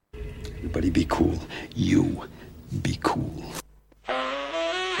Everybody be cool. You be cool.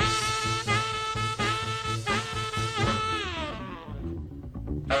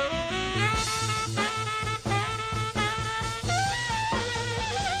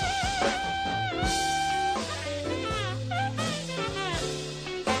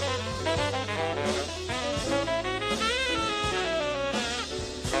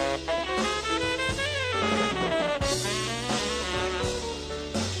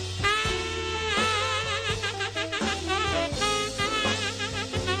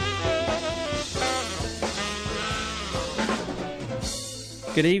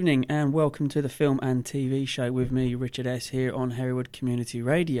 Good evening and welcome to the Film and TV Show with me, Richard S, here on Hereward Community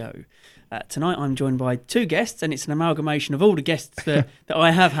Radio. Tonight I'm joined by two guests, and it's an amalgamation of all the guests that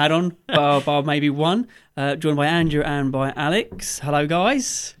I have had on, bar maybe one. Joined by Andrew and by Alex. Hello,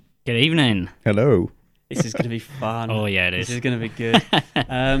 guys. Good evening. Hello. This is going to be fun. Oh, yeah, it is. This is going to be good.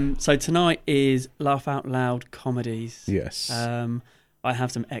 So tonight is Laugh Out Loud comedies. Yes. I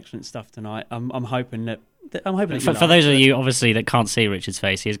have some excellent stuff tonight. I'm hoping that For those of you, obviously, that can't see Richard's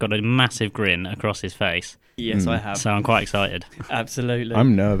face, he's got a massive grin across his face. Yes, I have. So I'm quite excited. Absolutely.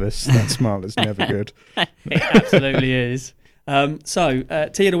 I'm nervous. That smile is never good. It absolutely is. So,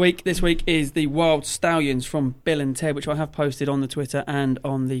 tea of the week this week is the Wild Stallions from Bill and Ted, which I have posted on the Twitter and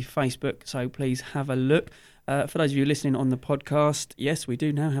on the Facebook, so please have a look. For those of you listening on the podcast, yes, we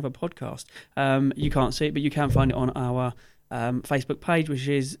do now have a podcast. You can't see it, but you can find it on our Facebook page, which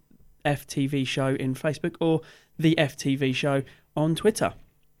is FTV Show in Facebook or the FTV Show on Twitter.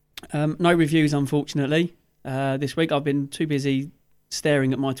 No reviews, unfortunately, this week. I've been too busy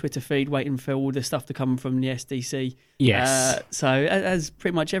staring at my Twitter feed, waiting for all the stuff to come from the SDC. Yes. So as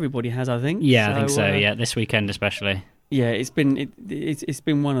pretty much everybody has, I think. Yeah, I think so. Yeah, this weekend especially. Yeah, it's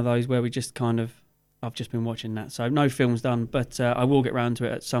been one of those where we just I've just been watching that. So no films done, but I will get round to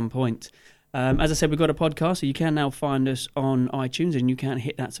it at some point. As I said, we've got a podcast, so you can now find us on iTunes and you can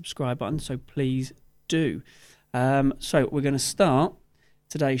hit that subscribe button, so please do. So we're going to start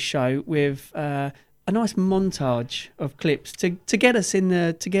today's show with a nice montage of clips to get us in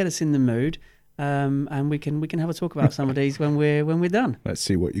the mood, and we can have a talk about some of these when we're done. Let's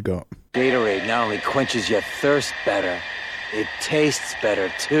see what you got. Gatorade not only quenches your thirst better, it tastes better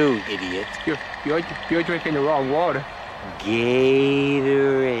too, idiot. You're drinking the wrong water.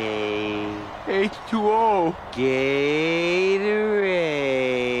 Gatorade. H2O. Gatorade.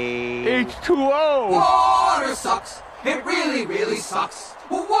 H2O. Water sucks. It really, really sucks.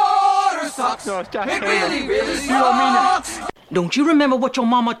 Water sucks. No, stop it saying really, that. really You don't mean that. sucks. Don't you remember what your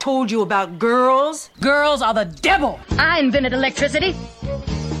mama told you about girls? Girls are the devil. I invented electricity.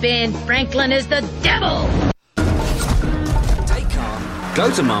 Ben Franklin is the devil. Take car. Go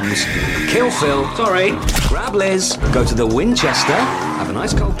to Mum's. Kill Phil. Sorry. Grab Liz. Go to the Winchester. Have a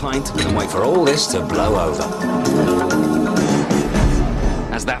nice cold pint and wait for all this to blow over.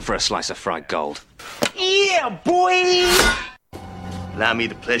 How's that for a slice of fried gold? Yeah, boy. Allow me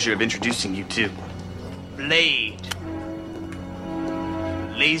the pleasure of introducing you to Blade.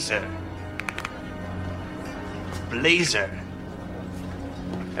 Laser. Blazer.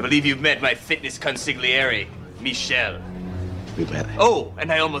 I believe you've met my fitness consigliere, Michelle. We've met. Oh,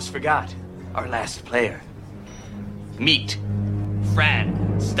 and I almost forgot. Our last player. Meet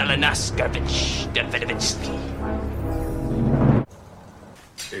Fran Stalinaskevich Davidovitsky.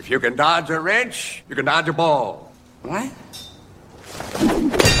 If you can dodge a wrench, you can dodge a ball. What?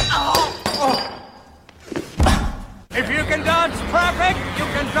 If you can dodge traffic, you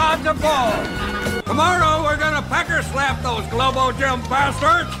can dodge a ball. Tomorrow we're gonna pecker slap those Globo Gym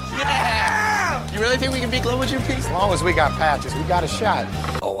bastards. Yeah! You really think we can beat Global Gym Peace? As long as we got patches, we got a shot.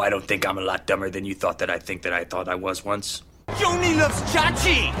 Oh, I don't think I'm a lot dumber than you thought that I thought I was once. Joni loves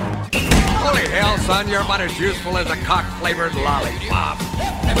Chachi. Holy hell, son, you're about as useful as a cock-flavored lollipop.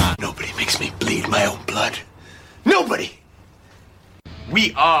 Nobody makes me bleed my own blood. Nobody!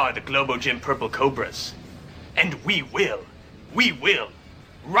 We are the Globo Gym Purple Cobras. And we will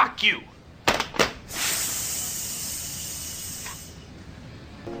rock you.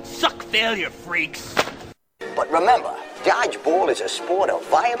 Suck failure, freaks. But remember, dodgeball is a sport of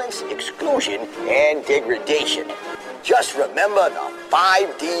violence, exclusion, and degradation. Just remember the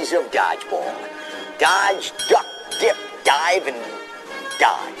 5 D's of dodgeball. Dodge, duck, dip, dive, and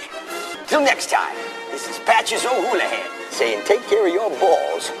dodge. Till next time, this is Patches O'Houlihan saying take care of your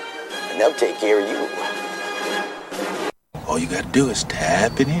balls, and they'll take care of you. All you gotta do is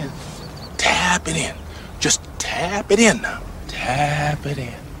tap it in. Tap it in. Just tap it in now. Tap it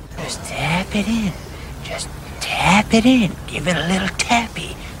in. Just tap it in. Just tap it in. Give it a little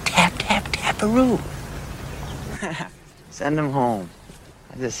tappy. Tap, tap, tap-a-roo. Send them home.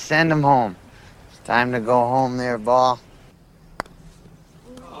 I just send him home. It's time to go home there, Ball.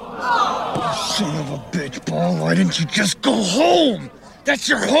 Son of a bitch, Ball. Why didn't you just go home? That's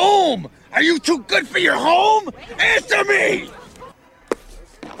your home! Are you too good for your home? Answer me!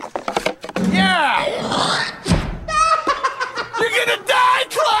 Yeah! You're gonna die,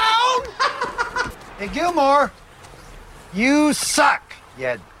 clown! Hey, Gilmore. You suck,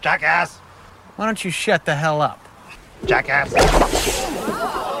 you jackass. Why don't you shut the hell up, jackass?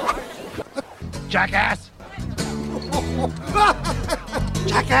 Jackass!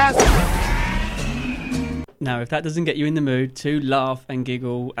 Jackass! Now, if that doesn't get you in the mood to laugh and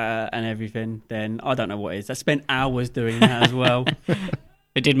giggle and everything, then I don't know what is. I spent hours doing that as well.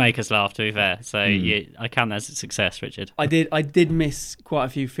 It did make us laugh, to be fair. So I count that as a success, Richard. I did miss quite a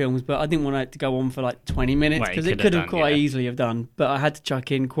few films, but I didn't want it to go on for like 20 minutes because it could have quite easily have done. But I had to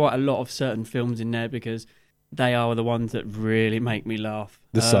chuck in quite a lot of certain films in there because they are the ones that really make me laugh.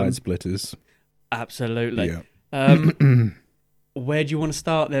 The side splitters. Absolutely. Yeah. Where do you want to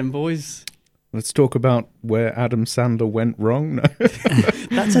start then, boys? Let's talk about where Adam Sandler went wrong. No.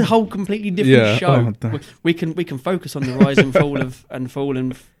 That's a whole completely different show. Oh, we can focus on the rise and fall of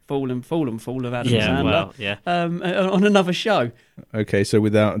fall of Adam Sandler. On another show. Okay, so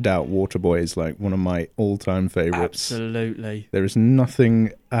without a doubt, Waterboy is like one of my all-time favorites. Absolutely. There is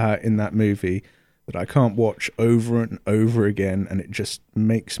nothing in that movie that I can't watch over and over again, and it just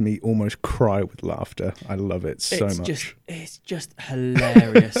makes me almost cry with laughter. I love it so much. It's just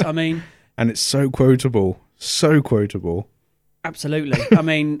hilarious. I mean. And it's so quotable. So quotable. Absolutely. I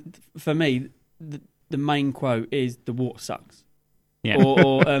mean, for me, the main quote is "the water sucks." Yeah.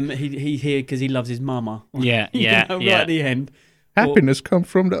 Or he here because he loves his mama. Yeah. Right at the end. Happiness comes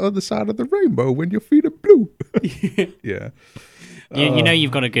from the other side of the rainbow when your feet are blue. Yeah. You know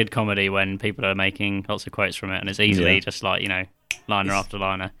you've got a good comedy when people are making lots of quotes from it, and it's easily just like, liner after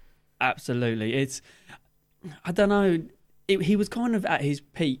liner. Absolutely. It's, I don't know, he was kind of at his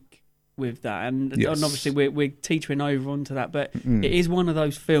peak with that, and obviously we're teetering over onto that, but it is one of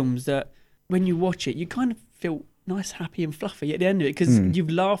those films that when you watch it, you kind of feel nice, happy and fluffy at the end of it because you've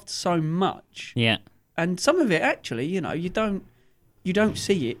laughed so much. Yeah. And some of it actually, you don't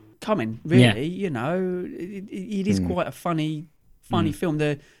see it coming, really. Yeah. It is quite a funny film.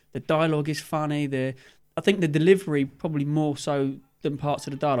 The dialogue is funny. I think the delivery probably more so than parts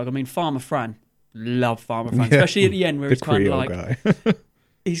of the dialogue. I mean, Farmer Fran, love Farmer Fran, especially at the end where the he's kind of like guy.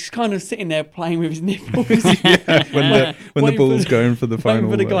 He's kind of sitting there playing with his nipples. when the ball's going for the final. Waiting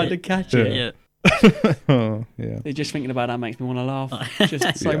for the guy to catch it. Yeah. Oh, yeah. Just thinking about that makes me want to laugh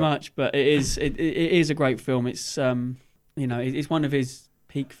just so much. But it is a great film. It's it's one of his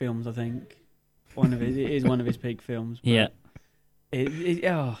peak films, I think. It is one of his peak films. Yeah.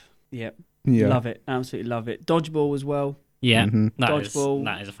 Love it. Absolutely love it. Dodgeball as well. Yeah. Mm-hmm.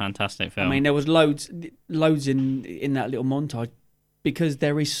 That is a fantastic film. I mean, there was loads in that little montage. Because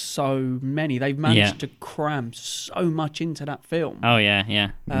there is so many. They've managed to cram so much into that film. Oh,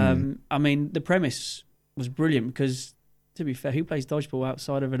 yeah. I mean, the premise was brilliant because, to be fair, who plays dodgeball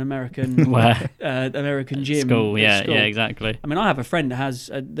outside of an American American gym? School, yeah, exactly. I mean, I have a friend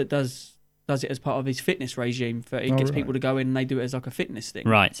that does it as part of his fitness regime. He gets people to go in and they do it as like a fitness thing.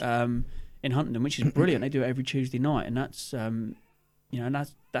 Right. In Huntingdon, which is brilliant. They do it every Tuesday night, and that's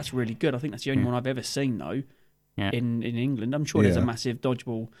that's really good. I think that's the only one I've ever seen, though. Yeah. In England, I'm sure there's a massive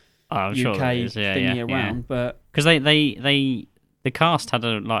dodgeball UK thingy around, but because the cast had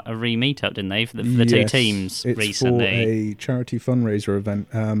a re-meetup, didn't they, for the two teams recently? For a charity fundraiser event.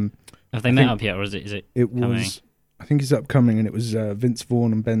 Have they met up yet, or is it? It was. I think it's upcoming, and it was Vince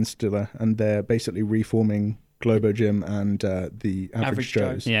Vaughn and Ben Stiller, and they're basically reforming Globo Gym and the Average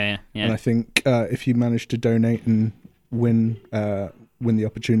Joes. Yeah. And I think if you manage to donate and win the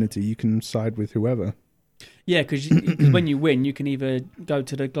opportunity, you can side with whoever. Yeah, because when you win, you can either go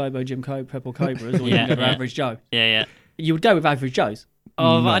to the Globo Gym Purple Cobras or you can go to Average Joe. Yeah. You would go with Average Joes.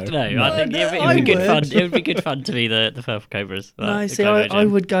 Oh, no. I don't know. I think it would be good fun. It would be good fun to be the Purple Cobras. No, see, I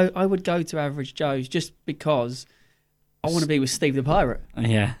would go to Average Joes just because I want to be with Steve the Pirate.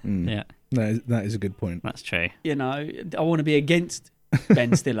 Yeah. That is a good point. That's true. I want to be against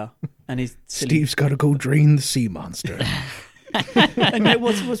Ben Stiller and his Steve's got to go drain the sea monster. And yet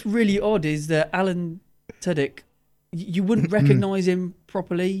what's really odd is that Alan Tudyk, you wouldn't recognise him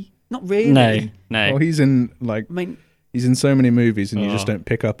properly. Not really. No. Well, he's in he's in so many movies, and you just don't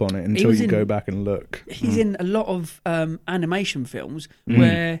pick up on it until you go back and look. He's in a lot of animation films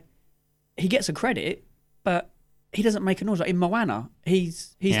where he gets a credit, but he doesn't make a noise. Like in Moana,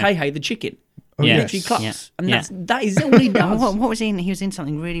 he's Hey the chicken. Oh, he literally clucks, and that is all he does. What was he in? He was in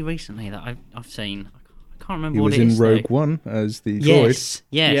something really recently that I've seen. I can't remember He what was it in is. Rogue though. One as the droid.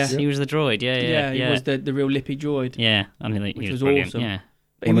 Yes, Yeah. he was the droid. Yeah. He was the real lippy droid. Yeah, I mean, which he was brilliant. awesome. Yeah.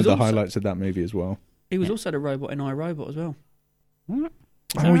 But he One of was the also, highlights of that movie as well. He was also the robot in iRobot as well. Is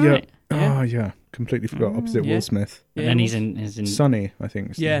Oh that yeah. right? Oh yeah. Completely forgot. Opposite yeah. Will Smith. And Yeah, then he he's in Sonny, I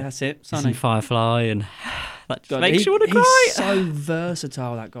think. Yeah, that's it. he's in Sonny. Firefly, and that just God, makes you want to cry. He's so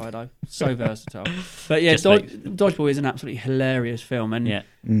versatile, that guy, though. So versatile. But yeah, Just makes- Dodgeball is an absolutely hilarious film, and Yeah.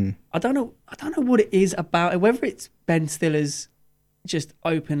 I don't know what it is about it. Whether it's Ben Stiller's just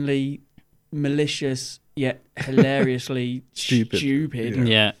openly malicious yet hilariously stupid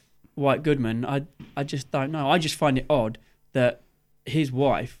Yeah. White Goodman. I just don't know. I just find it odd that his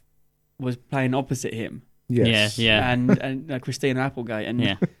wife was playing opposite him. Yes. Yeah. And Christina Applegate, and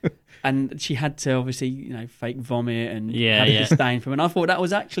Yeah. and she had to obviously fake vomit and Yeah, have a yeah. disdain for him. And I thought that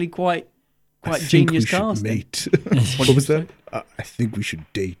was actually quite I think genius we should casting. mate. What was that? I think we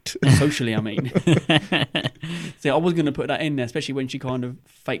should date. Socially, I mean. See, I was going to put that in there, especially when she kind of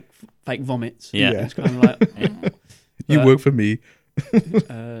fake vomits. Yeah. It's kind of like, You work for me.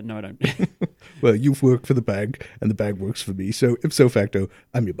 no, I don't. Well, you've worked for the bag, and the bag works for me. So, ipso facto,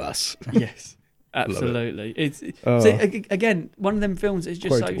 I'm your boss. Yes, absolutely. It's see, again, one of them films is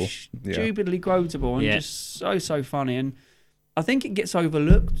just Quotable. so Yeah. stupidly quotable and Yeah. just so funny, and I think it gets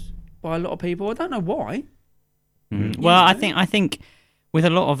overlooked by a lot of people. I don't know why. Well, I think with a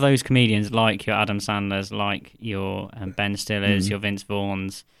lot of those comedians, like your Adam Sandlers, like your Ben Stillers, your Vince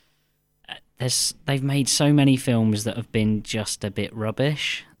Vaughns, they've made so many films that have been just a bit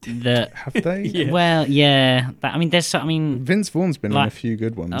rubbish. That Have they? Yeah. Well, yeah. Vince Vaughn's been in like- a few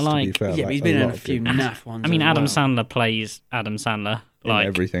good ones, to be like- fair. Yeah, but like, he's been in lot a of few good naff ones. I mean, as Adam well. Sandler plays Adam Sandler. in Like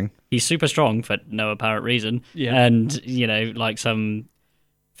everything. he's super strong for no apparent reason. Yeah. And, like some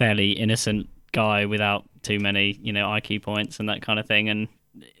fairly innocent guy without too many, IQ points and that kind of thing. And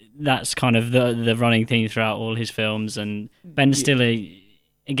that's kind of the running theme throughout all his films. And Ben Stiller,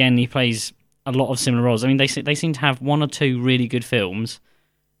 again, he plays a lot of similar roles. I mean, they seem to have one or two really good films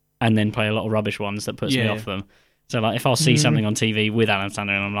and then play a lot of rubbish ones that puts me off them. So, like, if I'll see something on TV with Adam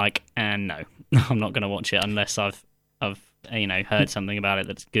Sandler and I'm like, no, I'm not going to watch it unless I've heard something about it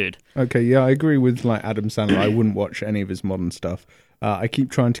that's good. Okay, yeah, I agree with like Adam Sandler. I wouldn't watch any of his modern stuff. I keep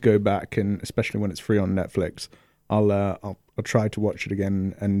trying to go back, and especially when it's free on Netflix, I'll try to watch it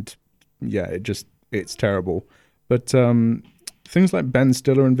again. And yeah, it's terrible. But things like Ben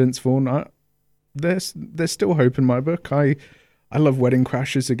Stiller and Vince Vaughn, there's still hope in my book. I love Wedding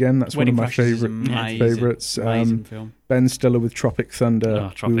Crashers again. That's Wedding one of my favorites. Amazing film. Ben Stiller with Tropic Thunder. Oh, we were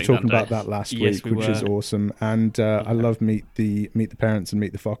Tropic talking Thunder. about that last Yes, week, which is awesome. And I love Meet the Parents and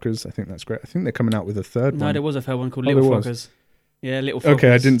Meet the Fockers. I think that's great. I think they're coming out with a third one. No, there was a third one called Oh, Little there was. Fockers. Yeah, Little Fockers.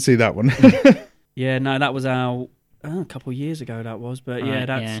 Okay, I didn't see that one. Yeah, no, that was out a couple of years ago. That was, but yeah, Right,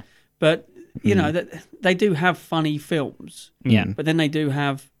 that's. yeah. But you know that they do have funny films. Yeah. But then they do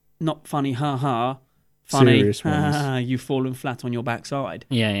have not funny, funny, Serious ones. you've fallen flat on your backside.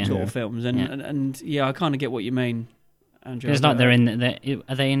 Yeah. Sort of films, and yeah, I kind of get what you mean, Andrew. It's like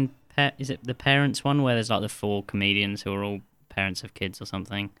are they in? Is it the Parents one where there's like the 4 comedians who are all parents of kids or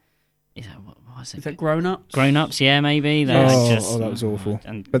something? Is that what was it? Is that Grown Ups? Grown Ups, yeah, maybe. that was awful.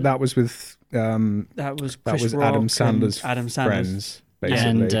 But that was with that was Chris Adam Rock and Sandler's Adam Sandler's friends,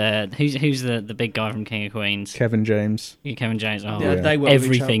 basically. And who's the big guy from King of Queens? Kevin James. Kevin James. Oh, Yeah, they were with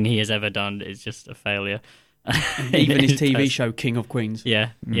each everything he has ever done is just a failure. Even his TV Does. show King of Queens. Yeah.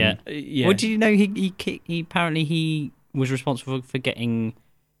 Yeah. Well, did you know he apparently he was responsible for getting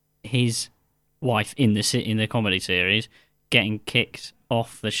his wife in the comedy series getting kicked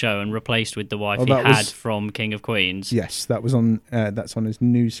off the show and replaced with the wife he that had was- from King of Queens. Yes, that was on. That's on his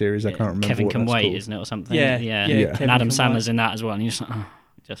new series. I can't remember. Kevin what Can that's Wait, called. isn't it, or something? Yeah. And Kevin Adam Can Sandler's Wait. in that as well. And you're just like,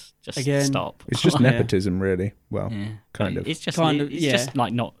 just Again, stop. It's just Yeah. nepotism, really. Well, kind of. It's just It's just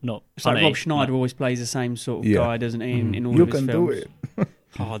like not. It's like funny. Rob Schneider always plays the same sort of Yeah. guy, doesn't he? In all You of his can films. do it.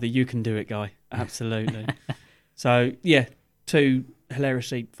 Oh, the You Can Do It guy. Absolutely. So, yeah, 2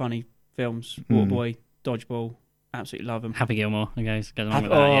 hilariously funny films. Waterboy, Dodgeball. Absolutely love them. Happy Gilmore. Goes along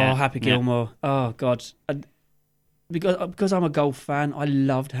with that. Yeah. Happy Gilmore. Oh, God. Because I'm a golf fan, I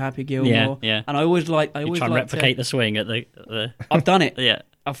loved Happy Gilmore. Yeah. And I always You try and replicate the swing at the. I've done it. Yeah.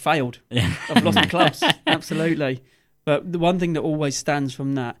 I've failed. Yeah. I've lost the clubs. Absolutely. But the one thing that always stands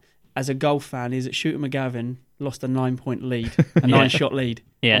from that as a golf fan is that Shooter McGavin lost a 9-point lead, a 9-shot lead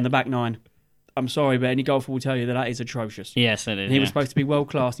on the back 9. I'm sorry, but any golfer will tell you that is atrocious. Yes, it is. And he was supposed to be world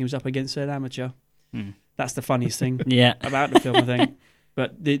class, and he was up against an amateur. That's the funniest thing Yeah. about the film, I think.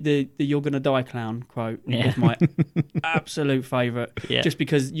 But the "You're Gonna Die" clown quote is my absolute favourite. Yeah. Just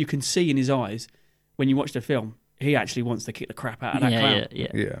because you can see in his eyes when you watch the film, he actually wants to kick the crap out of that clown.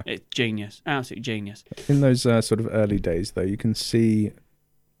 Yeah. It's genius, absolutely genius. In those sort of early days, though, you can see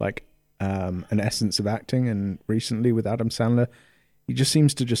like an essence of acting, and recently with Adam Sandler, he just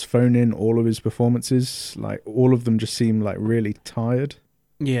seems to just phone in all of his performances. Like all of them just seem like really tired.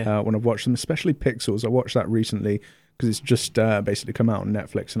 Yeah. When I've watched them, especially Pixels, I watched that recently because it's just basically come out on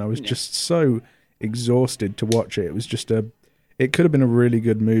Netflix, and I was just so exhausted to watch it. It was just it could have been a really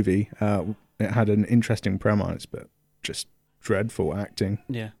good movie. It had an interesting premise, but just dreadful acting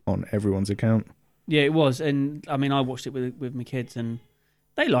on everyone's account. Yeah, it was. And I mean, I watched it with my kids and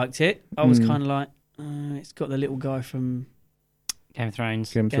they liked it. I was kind of like, it's got the little guy from Game of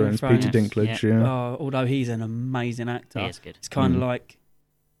Thrones. Peter Dinklage, yeah. Oh, although he's an amazing actor. He is good. It's kind of like,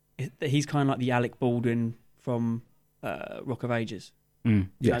 he's kind of like the Alec Baldwin from Rock of Ages.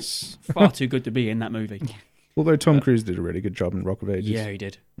 Yes. Far too good to be in that movie. Although Tom Cruise did a really good job in Rock of Ages. Yeah, he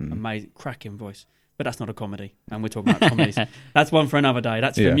did. Amazing, cracking voice. But that's not a comedy, and we're talking about comedies. That's one for another day.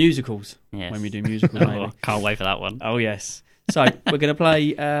 That's for musicals. Yes. When we do musicals, maybe. Can't wait for that one. Oh yes. So we're going to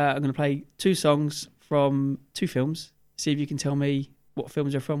play. I'm going to play 2 songs from 2 films. See if you can tell me what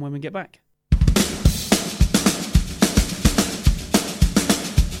films they're from when we get back.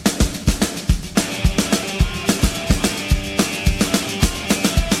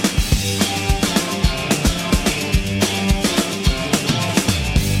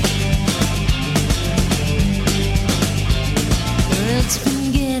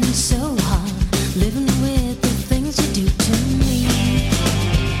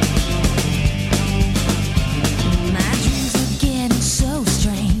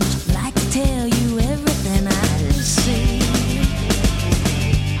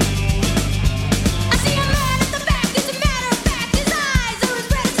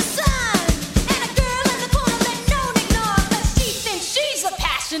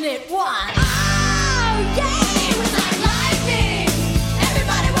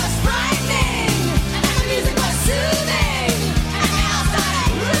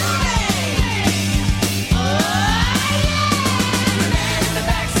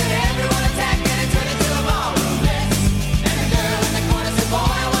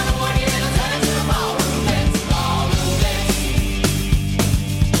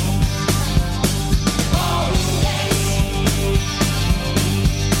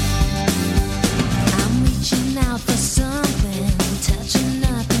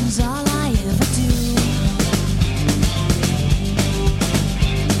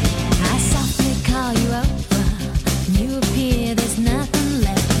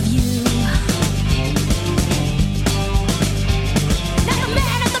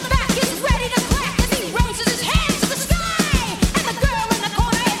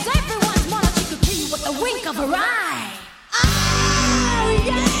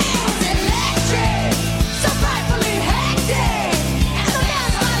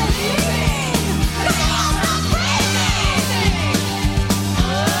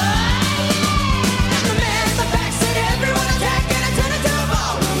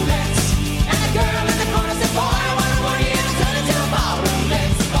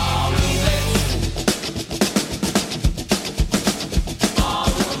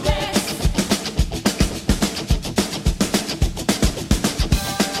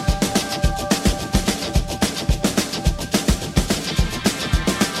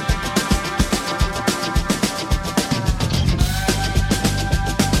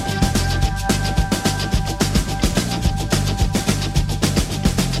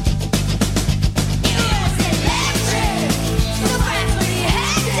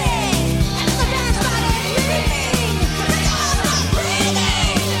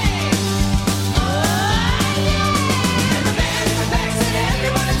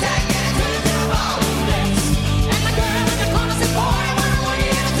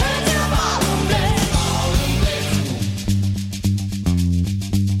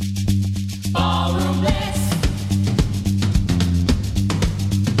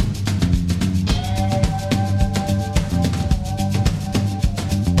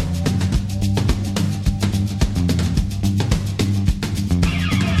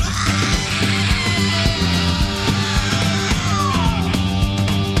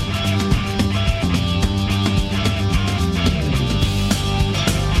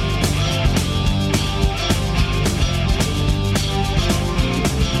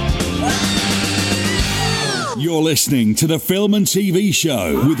 You're listening to the Film and TV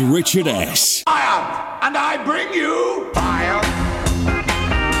Show with Richard S. Fire! And I bring you fire.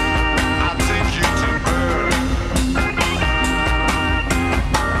 I'll take you to burn.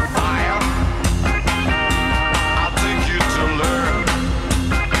 Fire. I'll take you to learn.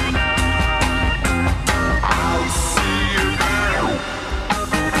 I'll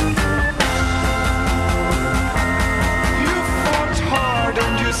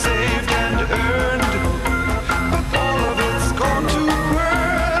saved and earned, but all of it's gone to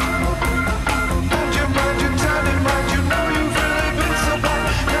burn. And your mind, your tiny mind, you know you've really been so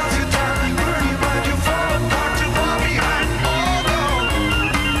blind. Now's your time, burn your mind, you fall apart, too far behind.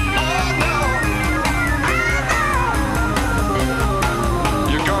 Oh no,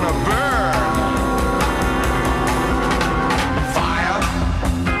 you're gonna burn. Fire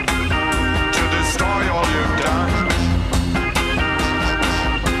to destroy all you've done.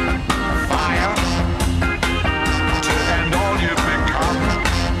 Fire to end all you've become.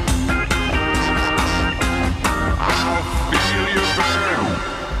 I'll feel you burn.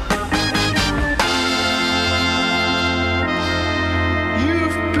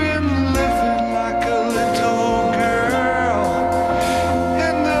 You've been living like a little girl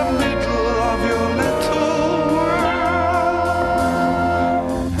in the middle of your little world.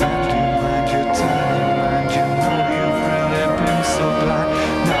 And you mind your tiny mind, you know you've really been so blind.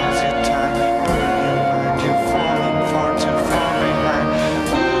 Now's your time, burn your mind, you've fallen far too far behind.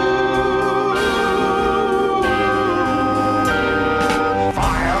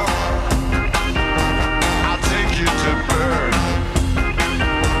 Fire, I'll take you to burn.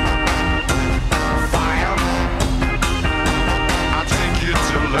 Fire, I'll take you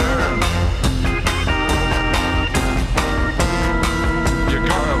to learn. You're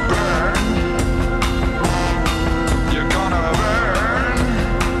gonna burn. You're gonna burn.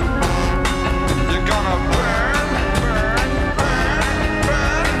 You're gonna burn, burn, burn,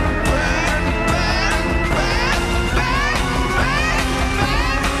 burn,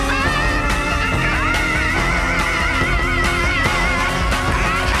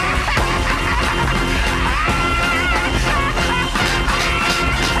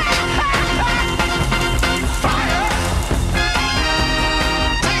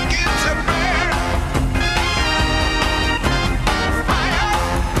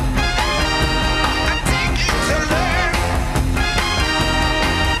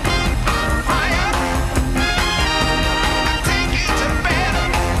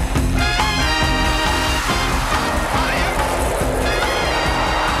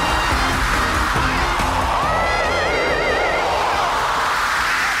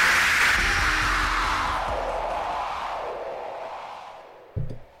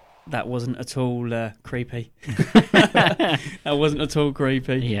 That wasn't at all creepy. That wasn't at all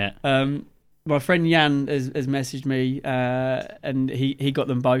creepy. Yeah. My friend Jan has messaged me, and he got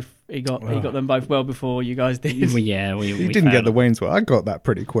them both. He got them both well before you guys did. Well, yeah, we didn't get the Wayne's World. I got that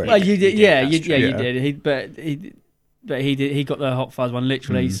pretty quick. Well, you did, yeah, you Yeah. did. He did. He got the Hot Fuzz one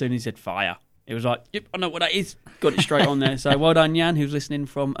literally as soon as he said fire. It was like, yep, I know what that is. Got it straight on there. So well done, Jan, who's listening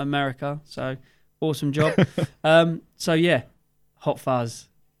from America. So awesome job. So yeah, Hot Fuzz.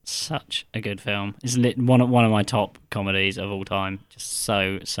 Such a good film. It's one of my top comedies of all time. Just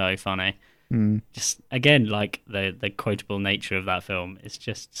so funny. Just again, like the quotable nature of that film. It's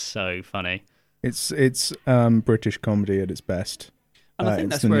just so funny. It's British comedy at its best. And I think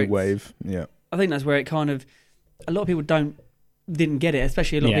it's that's the where new wave. Yeah, I think that's where it kind of a lot of people didn't get it,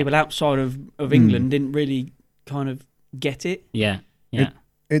 especially a lot of Yeah. people outside of England didn't really kind of get it. Yeah.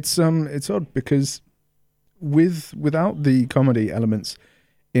 It's odd because without the comedy elements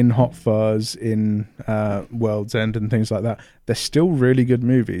in Hot Fuzz, in World's End and things like that, they're still really good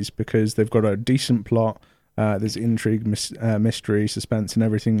movies because they've got a decent plot. There's intrigue, mystery, suspense, and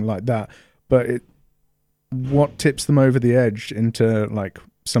everything like that. But what tips them over the edge into like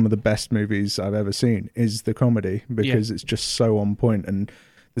some of the best movies I've ever seen is the comedy, because it's just so on point, and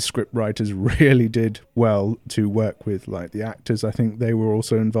the script writers really did well to work with. Like the actors, I think they were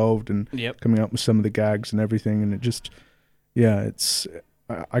also involved in coming up with some of the gags and everything, and it just,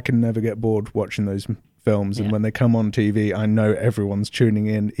 I can never get bored watching those films, and when they come on TV, I know everyone's tuning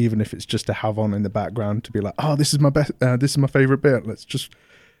in, even if it's just to have on in the background to be like, oh, this is my best, this is my favorite bit. Let's just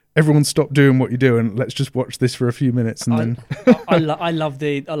everyone stop doing what you're doing. Let's just watch this for a few minutes, and then I love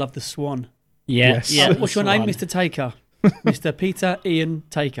the Swan. Yes. What's your name, Mr. Taker? Mr. Peter Ian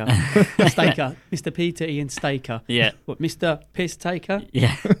Taker. Staker. Mr. Peter Ian Staker. Yeah. What, Mr. Piss Taker?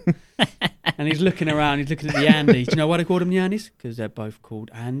 Yeah. And he's looking around, he's looking at the Andys. Do you know why they called them the Andys? Because they're both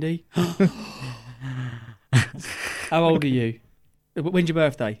called Andy. How old are you? When's your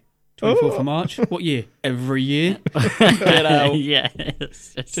birthday? 24th of March. What year? Every year. Get out. Yeah.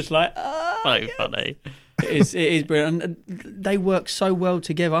 It's just like, so funny. It is brilliant. And they work so well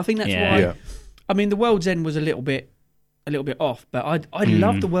together. I think that's why. Yeah. I mean, The World's End was a little bit off, but I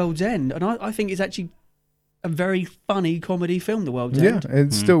love The World's End, and I think it's actually a very funny comedy film. The World's End. Yeah,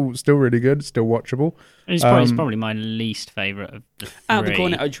 it's still really good. Still watchable. It's probably my least favourite of the three. Out of the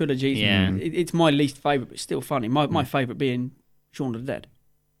Cornetto trilogy, Yeah. it's my least favourite, but still funny. My favourite being Shaun of the Dead.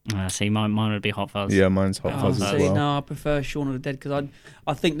 See, mine would be Hot Fuzz. Yeah, mine's Hot Fuzz as well. No, I prefer Shaun of the Dead because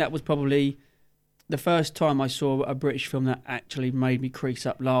I think that was probably the first time I saw a British film that actually made me crease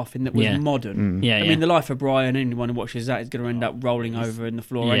up laughing. That was modern. Yeah, I mean, The Life of Brian. Anyone who watches that is going to end up rolling over in the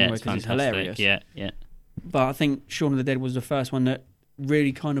floor anyway because it's hilarious. Yeah. But I think Shaun of the Dead was the first one that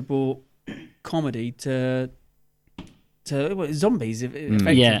really kind of brought comedy to zombies,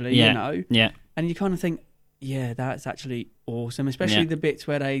 effectively. You know. Yeah. And you kind of think, yeah, that's actually awesome. Especially the bits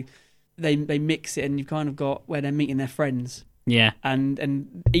where they mix it, and you've kind of got where they're meeting their friends. Yeah,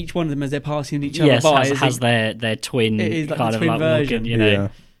 and each one of them as they're passing each other by has their twin like kind the of twin like version. walking, you know.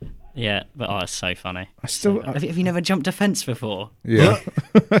 Yeah, but it's so funny. Have you never jumped a fence before? Yeah.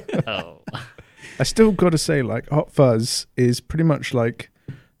 Oh. I still got to say, like, Hot Fuzz is pretty much like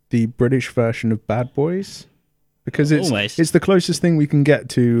the British version of Bad Boys, because it's the closest thing we can get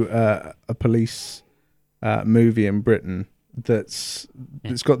to a police movie in Britain that's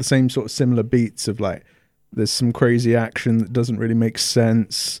got the same sort of similar beats of like. There's some crazy action that doesn't really make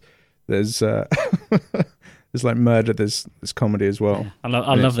sense. There's there's like murder. There's comedy as well. I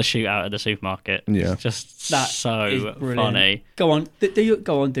love the shootout at the supermarket. Yeah, it's just so funny. Go on, do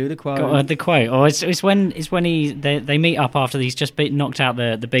the quote. The quote. Oh, it's when they meet up after he's just knocked out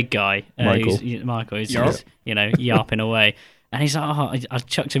the big guy, Michael. Who's yapping away. And he's like, oh, I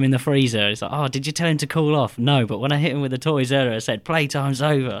chucked him in the freezer. He's like, oh, did you tell him to cool off? No, but when I hit him with the toys earlier, it said, playtime's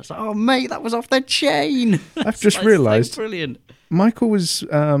over. I was like, oh, mate, that was off the chain. I've just realised. So brilliant. Michael was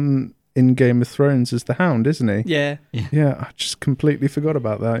in Game of Thrones as the Hound, isn't he? Yeah. Yeah, I just completely forgot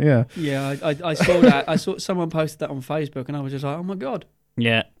about that, yeah. Yeah, I saw that. I saw someone posted that on Facebook, and I was just like, oh, my God.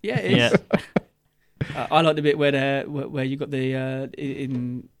 Yeah. Yeah, it is. I like the bit where you got the...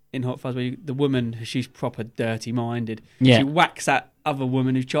 in Hot Fuzz, where the woman, she's proper dirty-minded. Yeah. She whacks that other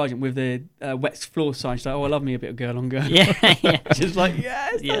woman who's charging with the wet floor sign. She's like, oh, I love me a bit of girl on girl. Yeah. She's like,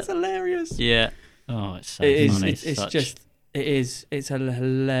 yes, that's hilarious. Yeah. Oh, it's so funny. It's a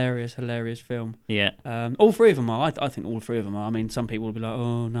hilarious film. Yeah. All three of them are. I think all three of them are. I mean, some people will be like,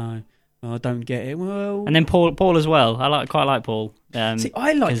 oh, no. I don't get it. Well, and then Paul as well. Quite like Paul. See,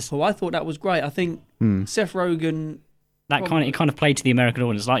 I liked Paul. I thought that was great. I think Seth Rogen... It kind of played to the American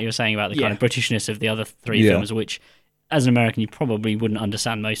audience, like you were saying about the kind of Britishness of the other three films, which, as an American, you probably wouldn't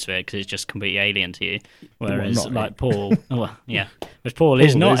understand most of it because it's just completely alien to you. Whereas, Paul, which Paul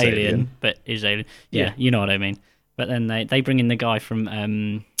is not alien, but is alien. Yeah, you know what I mean. But then they bring in the guy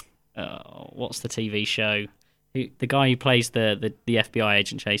from what's the TV show? The guy who plays the FBI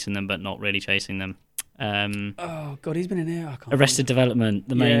agent chasing them, but not really chasing them. Oh God, he's been in there. Arrested Development,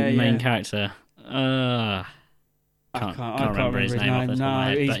 the main character. I can't remember his name.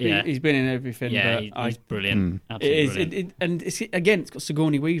 No, he's been in everything. Yeah, he's brilliant. Absolutely brilliant. And it's got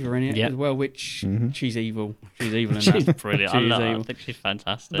Sigourney Weaver in it as well, which she's evil. She's evil in she's that. Brilliant. I think she's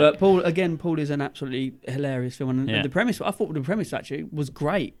fantastic. But Paul is an absolutely hilarious film, and the premise. I thought the premise actually was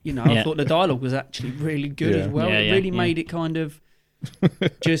great. You know, I thought the dialogue was actually really good as well. It really made it kind of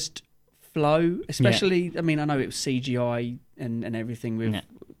just flow. Especially, I mean, I know it was CGI and everything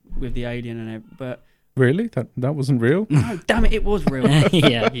with the alien and everything, but. Really? That wasn't real? No, damn it, it was real.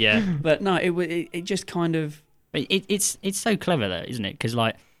 yeah. But no, it just kind of... It's so clever, though, isn't it? Because,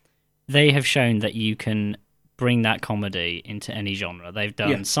 like, they have shown that you can bring that comedy into any genre. They've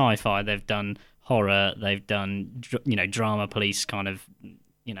done sci-fi, they've done horror, they've done, drama, police kind of,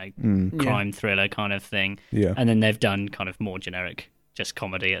 crime thriller kind of thing. Yeah. And then they've done kind of more generic, just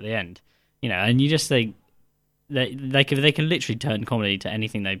comedy at the end. And you just think... They can literally turn comedy to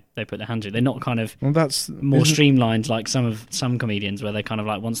anything they put their hand to. They're not kind of more streamlined like some comedians where they kind of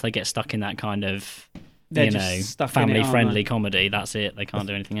like once they get stuck in that kind of family friendly comedy, that's it. They can't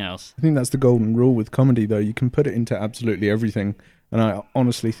do anything else. I think that's the golden rule with comedy, though. You can put it into absolutely everything, and I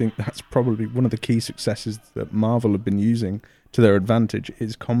honestly think that's probably one of the key successes that Marvel have been using to their advantage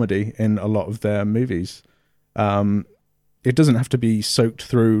is comedy in a lot of their movies. It doesn't have to be soaked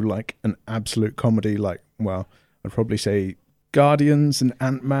through like an absolute comedy, I'd probably say Guardians and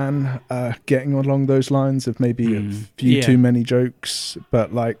Ant-Man getting along those lines of maybe a few too many jokes.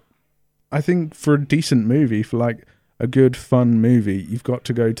 But I think for a decent movie, for a good fun movie, you've got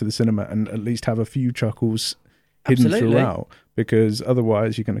to go to the cinema and at least have a few chuckles hidden throughout, because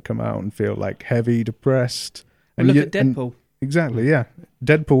otherwise you're going to come out and feel heavy, depressed. And look at Deadpool. Exactly, yeah.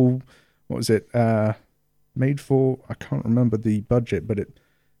 Deadpool, what was it? Made for, I can't remember the budget, but it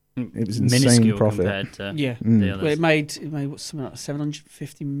was insane profit. To the others. Well, it made something like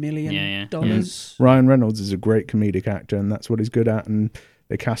 $750 million. Ryan Reynolds is a great comedic actor, and that's what he's good at, and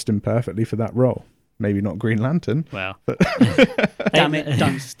they cast him perfectly for that role. Maybe not Green Lantern. Well, but damn it,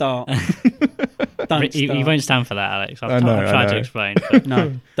 don't start. Don't he start. won't stand for that, Alex. I know, I've I tried know. to explain. But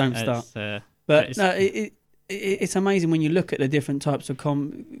No, don't it's, start. But no, it's amazing when you look at the different types of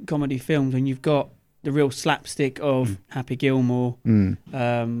comedy films, and you've got the real slapstick of Happy Gilmore,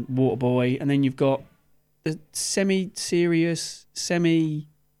 Waterboy, and then you've got the semi-serious,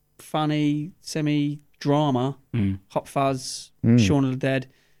 semi-funny, semi-drama, Hot Fuzz, Shaun of the Dead.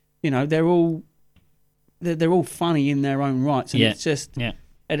 You know, they're all funny in their own rights, and it's just,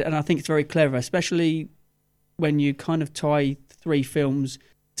 and I think it's very clever, especially when you kind of tie three films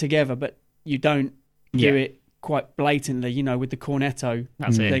together, but you don't do it quite blatantly, you know, with the Cornetto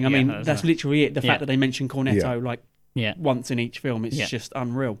thing. I mean, that's literally it. The fact that they mention Cornetto like once in each film, it's just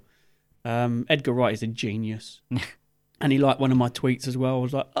unreal. Edgar Wright is a genius. And he liked one of my tweets as well. I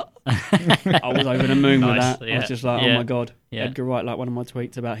was like, I was over the moon with that. I was just like, oh my God. Edgar Wright liked one of my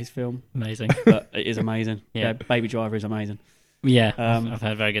tweets about his film. Amazing. But it is amazing. Yeah, Baby Driver is amazing. Yeah, I've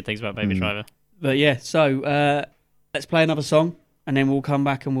heard very good things about Baby Driver. But yeah, so let's play another song, and then we'll come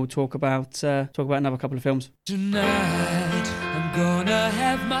back and we'll talk about another couple of films. Tonight I'm gonna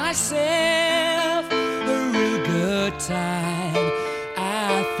have myself a real good time.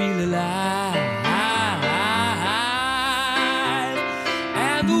 I feel alive,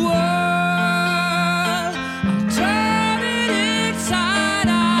 and the world I'm turning inside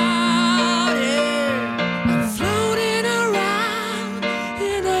out. Yeah, I'm floating around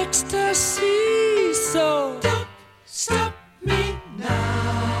in ecstasy. So don't stop me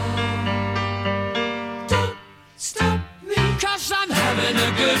now. Don't stop me, 'cause I'm having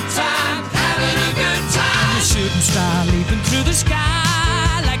a good time, having a good time. I'm a shooting star leaping through the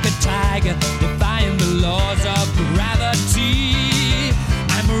sky like a tiger, defying the laws of gravity.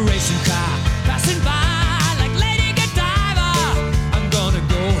 I'm a racing car passing by like Lady Godiva. I'm gonna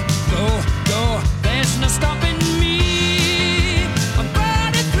go, go, go. There's no stopping me. I'm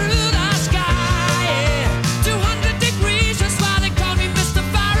burning through the sky, yeah. 200 degrees, that's why they call me Mr.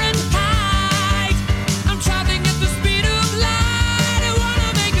 Fahrenheit. I'm traveling at the speed of light. I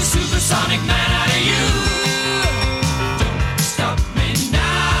wanna make a supersonic man out of you. Don't stop me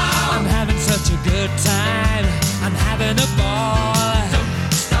now. I'm having such a good time. I'm having a ball.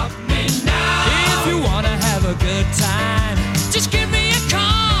 Don't stop me now. If you wanna have a good time, just give me a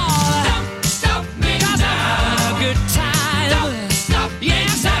call. Don't stop me now. I'm having a good time. Don't stop me now.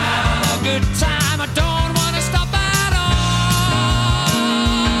 I'm having a good time. I don't wanna stop at all.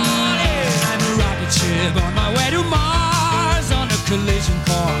 Yeah. I'm a rocket ship on my way to Mars on a collision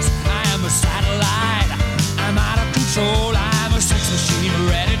course. I am a satellite. I'm out of control. I'm a sex machine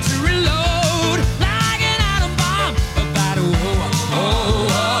ready to reload like an atom bomb about to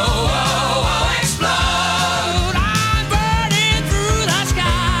explode. I'm burning through the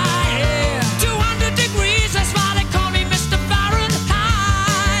sky, yeah. 200 degrees, that's why they call me Mr.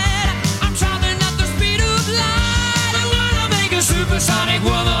 Fahrenheit. I'm traveling at the speed of light. I wanna make a supersonic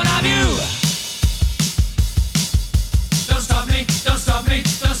woman of you. Don't stop me, don't stop me,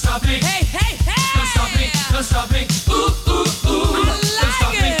 don't stop me. Hey, hey, hey! Don't stop me, don't stop me. Ooh, ooh, ooh. Don't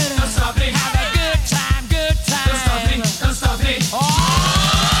stop me, don't stop me. Have a good time, good time. Don't stop me, don't stop me.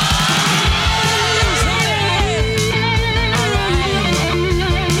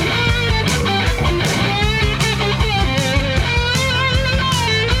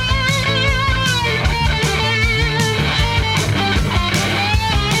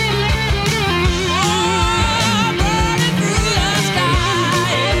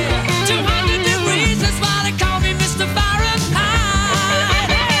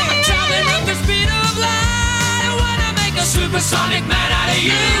 Supersonic man out of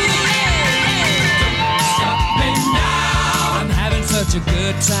you. Don't stop me now. I'm having such a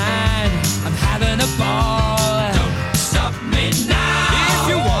good time. I'm having a ball. Don't stop me now. If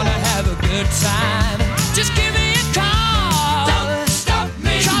you wanna have a good time, just give me a call. Don't stop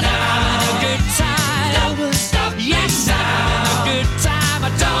me now. I'm having a good time. Don't stop me now. I'm having a good time. I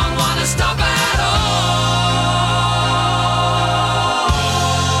don't wanna stop at all.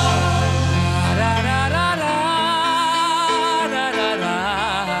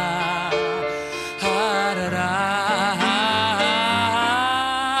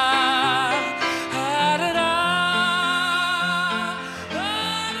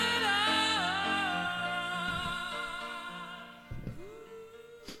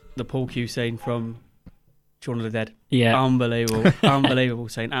 The Paul Q scene from Shaun of the Dead. Yeah. Unbelievable. Unbelievable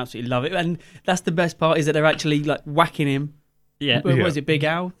scene. Absolutely love it. And that's the best part, is that they're actually like whacking him. Yeah. What was it, Big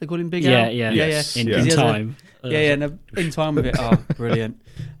Al? They call him Big Yeah, Al? yeah. Yes. In He has time. no, in time with it. Oh, brilliant.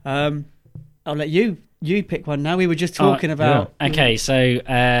 I'll let you you pick one now. We were just talking about. Okay,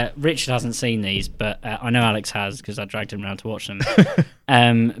 so Richard hasn't seen these, but I know Alex has because I dragged him around to watch them.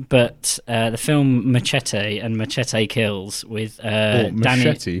 But the film Machete and Machete Kills with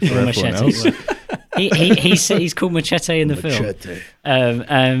Machete Danny. for everyone else. He's called Machete in the film.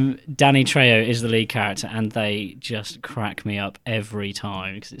 Danny Trejo is the lead character, and they just crack me up every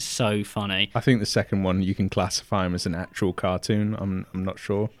time because it's so funny. I think the second one you can classify him as an actual cartoon. I'm not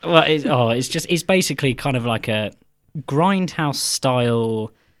sure. Well, it's basically kind of like a Grindhouse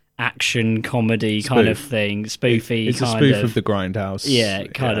style action comedy kind of thing, spoofy. It's kind a spoof of the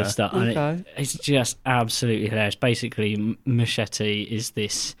Grindhouse, kind of stuff. Okay. And it's just absolutely hilarious. Basically, Machete is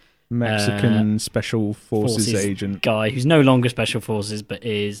this Mexican special forces agent guy who's no longer special forces but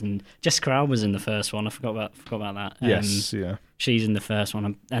is, and Jessica Alba's in the first one. I forgot about that. Yes, yeah, she's in the first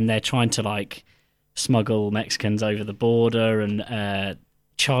one, and they're trying to like smuggle Mexicans over the border, and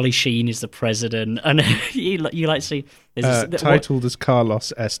Charlie Sheen is the president, and you like see titled as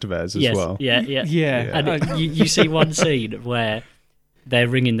Carlos Estevez as well. Yeah. And you see one scene where they're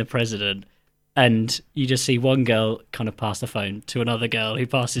ringing the president, and you just see one girl kind of pass the phone to another girl who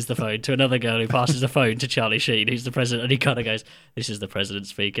passes the phone to another girl who passes the phone to Charlie Sheen, who's the president, and he kind of goes, "This is the president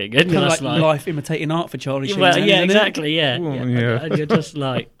speaking." And kind of like life imitating art for Charlie Sheen. Well, yeah, isn't exactly, it? And you're just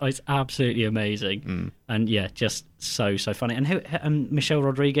like, oh, it's absolutely amazing, and just so funny. And Michelle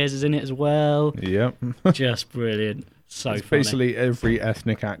Rodriguez is in it as well. Yep, just brilliant. So it's funny. Basically, every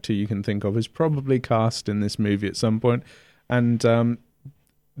ethnic actor you can think of is probably cast in this movie at some point, and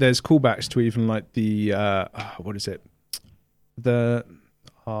there's callbacks to even like the what is it?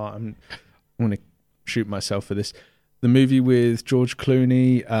 I'm going to shoot myself for this. The movie with George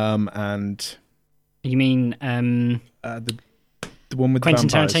Clooney and you mean the one with Quentin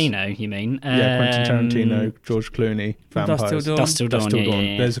vampires. Tarantino? You mean Quentin Tarantino, George Clooney, vampires. Dusk Till Dawn.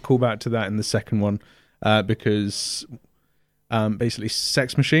 Yeah. There's a callback to that in the second one because. Basically,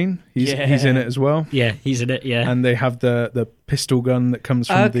 Sex Machine. He's in it as well. Yeah, he's in it. Yeah, and they have the pistol gun that comes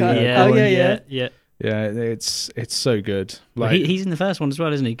from the. Yeah. It's so good. Like he's in the first one as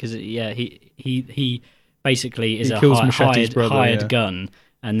well, isn't he? Because he basically is he a kills Machete's brother, hired gun,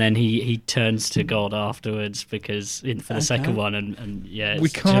 and then he turns to God afterwards because for the second one, and we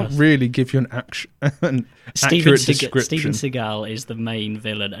can't really give you an accurate description. Steven Seagal is the main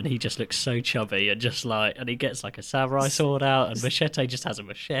villain, and he just looks so chubby and just like, and he gets like a samurai sword out, and Machete just has a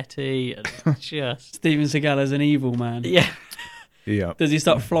machete, and just Steven Seagal is an evil man. Yeah. Yeah. Does he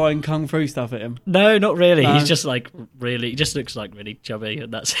start flying kung fu stuff at him? No, not really. He's just like really. He just looks like really chubby,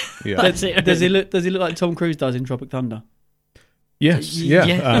 and that's that's it. Does he look like Tom Cruise does in Tropic Thunder? Yes,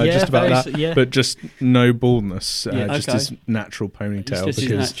 just about that, but just no baldness, just his natural ponytail. Just his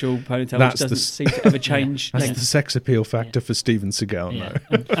natural ponytail, that's which doesn't seem to ever change. That's the sex appeal factor for Steven Seagal.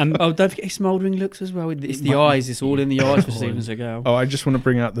 No. Don't forget his smouldering looks as well. It's the eyes. It's all in the eyes for Steven Seagal. Oh, I just want to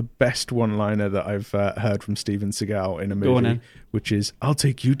bring out the best one-liner that I've heard from Steven Seagal in a movie, which is, "I'll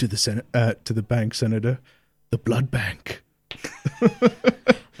take you to the bank, Senator, the blood bank."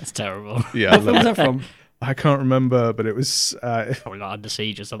 That's terrible. Yeah, what was that from? I can't remember, but it was probably like Under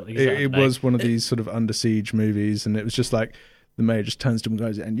Siege or something. It was one of these sort of Under Siege movies, and it was just like the mayor just turns to him and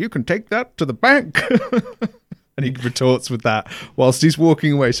goes, "And you can take that to the bank." And he retorts with that whilst he's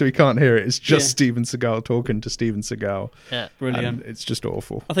walking away, so he can't hear it. It's just Steven Seagal talking to Steven Seagal. Yeah, brilliant. And it's just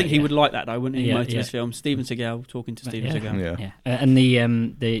awful. I think he would like that though, wouldn't he? Most of his films, Steven Seagal talking to Steven Seagal. Yeah. And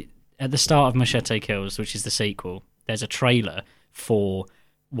the at the start of Machete Kills, which is the sequel, there's a trailer for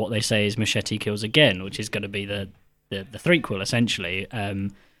what they say is Machete Kills Again, which is going to be the threequel essentially.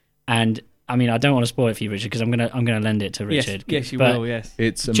 And I mean, I don't want to spoil it for you, Richard, because I'm gonna lend it to Richard. Yes, you will. Yes,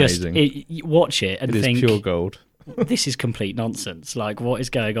 it's amazing. Watch it and think it is pure gold. This is complete nonsense. Like, what is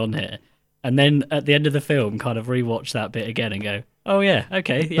going on here? And then at the end of the film, kind of rewatch that bit again and go, "Oh yeah,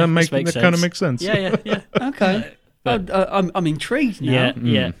 okay, yeah, that kind of makes sense." Yeah. Okay, I'm intrigued now.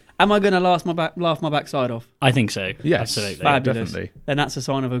 Yeah. Am I going to laugh my backside off? I think so. Yes, absolutely. Fabulous. Definitely. Then that's a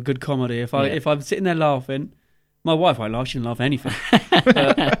sign of a good comedy. If I'm sitting there laughing, my wife won't laugh. She can laugh at anything.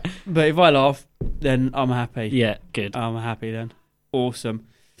 But if I laugh, then I'm happy. Yeah, good. I'm happy then. Awesome.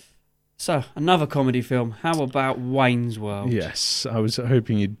 So another comedy film. How about Wayne's World? Yes, I was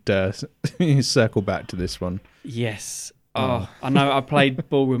hoping you'd circle back to this one. Yes. Oh, I know. I played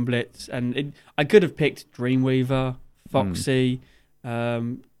Ballroom Blitz, and I could have picked Dreamweaver, Foxy.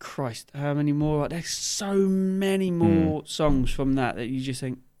 Christ, how many more? There's so many more songs from that you just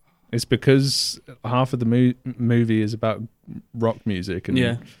think. It's because half of the movie is about rock music,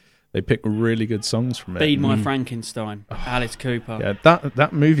 and they pick really good songs from it. Beat My Frankenstein, Alice Cooper. Yeah,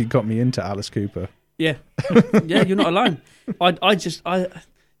 that movie got me into Alice Cooper. Yeah, yeah, you're not alone. I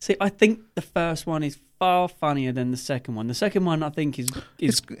think the first one is far funnier than the second one. The second one, I think, is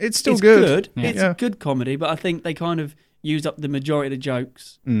it's still good. Yeah. It's a good comedy, but I think they kind of used up the majority of the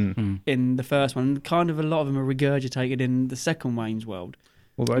jokes in the first one. And kind of a lot of them are regurgitated in the second Wayne's World.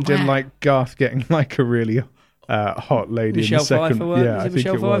 Although I did like Garth getting like a really hot lady in the second. Pfeiffer, yeah, I think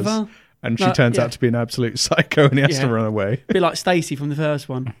Michelle it was. Pfeiffer? And she turns out to be an absolute psycho, and he has to run away. A bit like Stacey from the first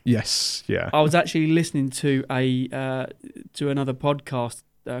one. Yes, yeah. I was actually listening to another podcast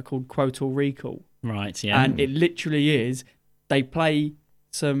called Quote or Recall. Right, yeah. And it literally is, they play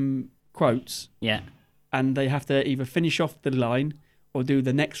some quotes. Yeah. And they have to either finish off the line or do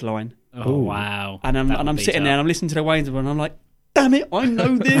the next line. Oh, wow. And I'm sitting there and I'm listening to the Wayne's World and I'm like, damn it, I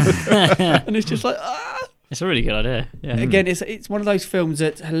know this. And it's just like, It's a really good idea. Yeah. Again, it's one of those films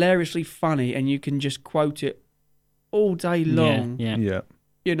that's hilariously funny and you can just quote it all day long. Yeah.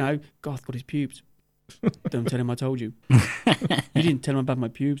 You know, Garth got his pubes. Don't tell him I told you. You didn't tell him about my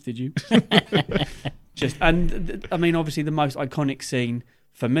pubes, did you? I mean, obviously the most iconic scene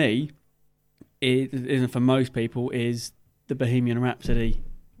for me, and for most people, is the Bohemian Rhapsody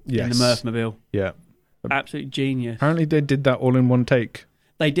in the Mirthmobile. Yeah. Absolute genius. Apparently they did that all in one take.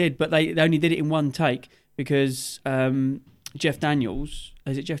 They did, but they only did it in one take because Jeff Daniels,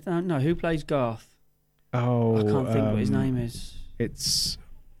 is it Jeff Daniels? No, who plays Garth? Oh, I can't think what his name is. It's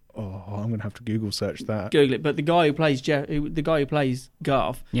I'm gonna have to Google search that. Google it. But the guy who plays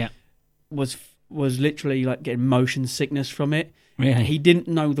Garth, was literally like getting motion sickness from it. Really? He didn't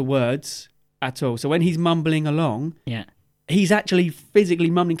know the words at all. So when he's mumbling along, he's actually physically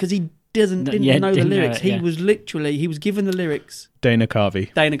mumbling because he didn't know the lyrics. He was given the lyrics. Dana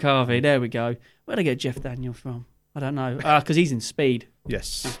Carvey, there we go. Where'd I get Jeff Daniels from? I don't know. Because he's in Speed.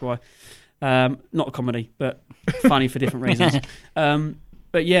 Yes. That's why. Not a comedy, but funny for different reasons.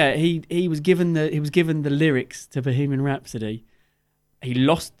 But yeah, he was given the lyrics to Bohemian Rhapsody. He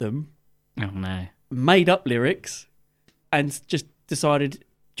lost them. Oh no. Made up lyrics and just decided,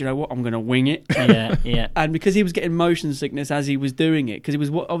 do you know what, I'm going to wing it. Yeah. And because he was getting motion sickness as he was doing it, because he was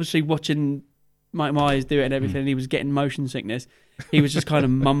obviously watching Mike Myers do it and everything, and he was getting motion sickness, he was just kind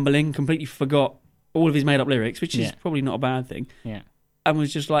of mumbling, completely forgot all of his made up lyrics, which is probably not a bad thing. Yeah. And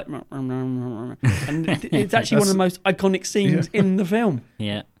was just like, and it's actually one of the most iconic scenes in the film.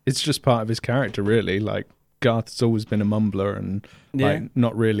 Yeah. It's just part of his character, really. Like, Garth's always been a mumbler and like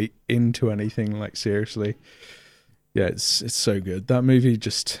not really into anything, like, seriously. Yeah, it's so good. That movie,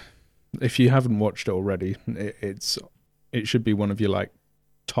 just, if you haven't watched it already, it should be one of your like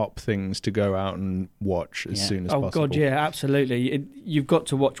top things to go out and watch as soon as possible. Oh God, yeah, absolutely. You've got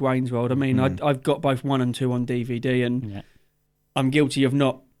to watch Wayne's World. I mean, I've got both 1 and 2 on DVD, and I'm guilty of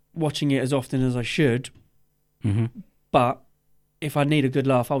not watching it as often as I should. Mm-hmm. But if I need a good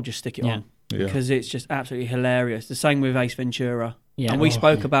laugh, I'll just stick it on because it's just absolutely hilarious. The same with Ace Ventura. Yeah. And we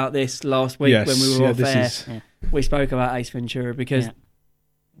spoke about this last week when we were off air. We spoke about Ace Ventura because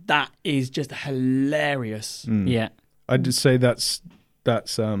that is just hilarious. Yeah. I'd just say that's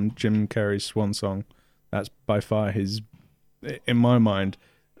Jim Carrey's swan song. That's by far his, in my mind,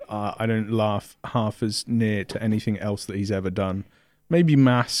 I don't laugh half as near to anything else that he's ever done. Maybe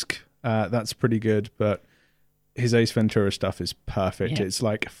Mask, that's pretty good, but his Ace Ventura stuff is perfect. Yeah. It's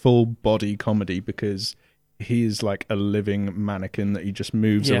like full body comedy because he is like a living mannequin that he just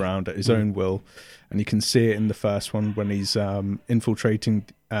moves around at his own will. And you can see it in the first one when he's infiltrating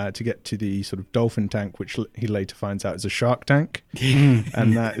to get to the sort of dolphin tank, which he later finds out is a shark tank.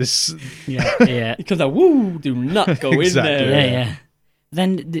 And that is... Yeah. He comes out, woo, do not go in there. Yeah.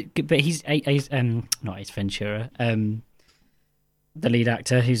 Then, but he's not Ace Ventura. The lead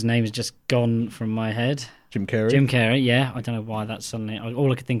actor, whose name has just gone from my head. Jim Carrey. Jim Carrey, yeah. I don't know why that's suddenly...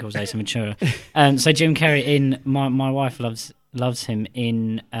 All I could think of was Ace Ventura. So Jim Carrey in... My wife loves him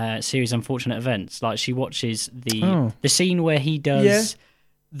in series Unfortunate Events. Like, she watches the scene where he does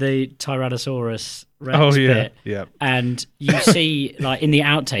the Tyrannosaurus Rex bit. Yeah. And you see, like, in the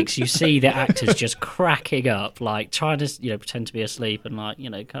outtakes, you see the actors just cracking up, like, trying to, pretend to be asleep and, like,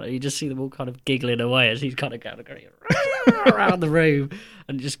 kind of... You just see them all kind of giggling away as he's kind of going around the room,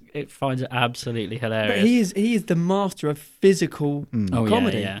 and it finds it absolutely hilarious. But he is the master of physical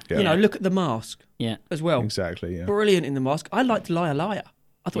comedy. Yeah. Look at The Mask. Yeah, as well. Exactly. Yeah, brilliant in The Mask. I liked Liar Liar.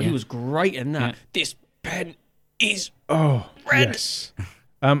 I thought he was great in that. Yeah. This pen is red. Yes.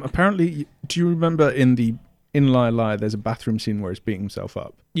 Apparently, do you remember in Liar Liar, there's a bathroom scene where he's beating himself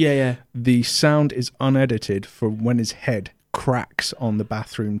up? Yeah. The sound is unedited for when his head cracks on the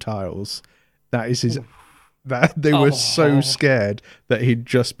bathroom tiles. That is his. That they were so scared that he'd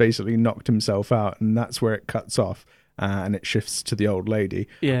just basically knocked himself out, and that's where it cuts off and it shifts to the old lady.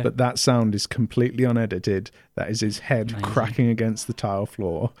 Yeah. But that sound is completely unedited. That is his head cracking against the tile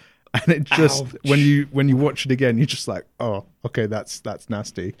floor. And it just when you watch it again, you're just like, oh, okay, that's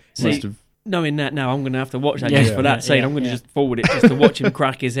nasty. See, knowing that now, I'm going to have to watch that just for that scene. I'm going to just forward it just to watch him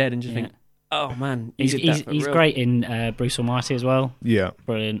crack his head and just think, oh man, he's real. great in Bruce Almighty as well. Yeah,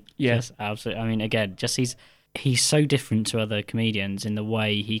 brilliant. Yes, absolutely. I mean, again, just he's so different to other comedians in the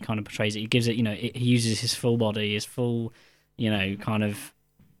way he kind of portrays it. He gives it, he uses his full body, his full, kind of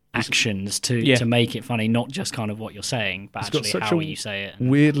actions to make it funny, not just kind of what you're saying, but actually how you say it.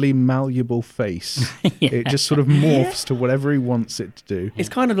 Weirdly malleable face. It just sort of morphs to whatever he wants it to do. It's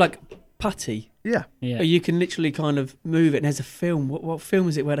kind of like putty. Yeah. You can literally kind of move it. And there's a film. What film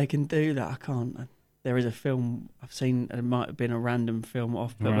is it where they can do that? I can't. There is a film I've seen. It might have been a random film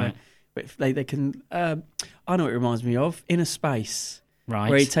off, but where they can. I know what it reminds me of. Inner Space. Right.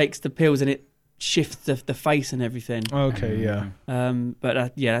 Where he takes the pills and it shifts the face and everything. Okay, yeah.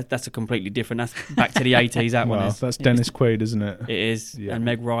 But that's a completely different. That's back to the 80s. That one is. That's Dennis Quaid, isn't it? It is. Yeah. And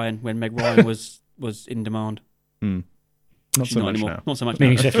Meg Ryan, when Meg Ryan was in demand. Not so much anymore. now. Not so much.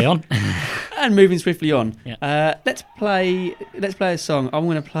 Moving swiftly on. And moving swiftly on. Yeah. Let's play a song. I'm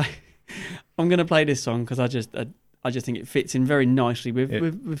going to play this song because I just think it fits in very nicely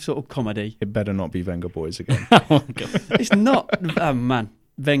with sort of comedy. It better not be Venga Boys again. Oh God. It's not. Oh man,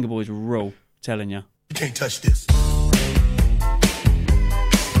 Venga Boys rule. Telling you. You can't touch this. You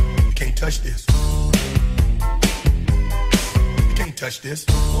can't touch this. You can't touch this.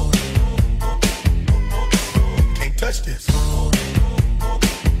 You can't touch this.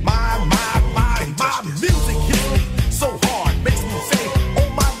 My music hits me so hard, makes me say, oh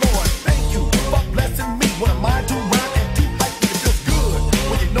my Lord, thank you for blessing me. What am I to rhyme and too hype? It feels good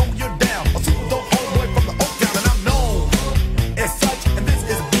when you know you're down. A super dope homeboy from the Oak Town, and I'm known as such. And this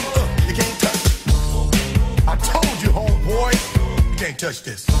is a beat you can't touch. I told you, homeboy, you can't touch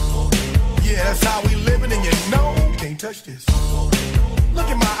this. Yeah, that's how we living, and you know you can't touch this. Look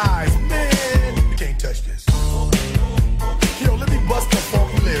in my eyes, man, you can't touch this. Yo, let me bust the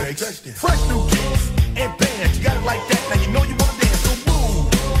funky lyrics. Fresh new kicks and bands, you got it like that. Now you know you wanna dance, so move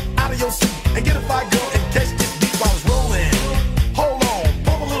out of your seat and get a fire girl and catch this beat while it's rolling. Hold on,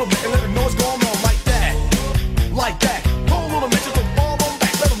 pump a little bit and let them know what's going on like that, like that. Hold on a minute, just fall on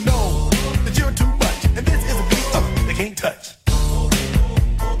back, let them know that you're too much, and this is a beat they can't touch.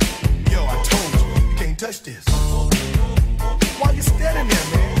 Yo, I told you can't touch this. Why you standing there,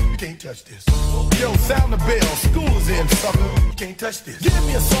 man? You can't touch this. Yo, sound the bell, school is in, sucker. You can't touch this. Give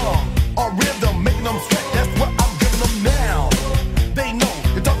me a song or rhythm, making them sweat. That's what I'm giving them now. They know.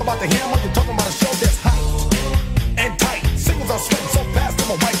 You talk about the hammer, you're talking about a show that's hyped and tight. Singles are sweating so fast, I'm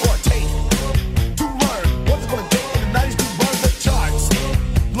a white or tape. To learn what it's gonna take in the 90s to run the charts.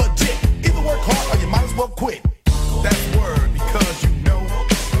 Legit. Either work hard or you might as well quit. That's word because you know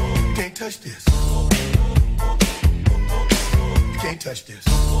you can't touch this. You can't touch this.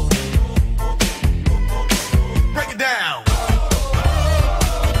 Break it down.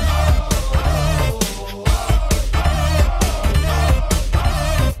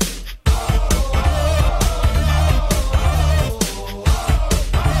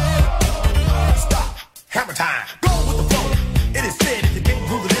 Stop. Hammer time. Go with the flow. It is said if you can't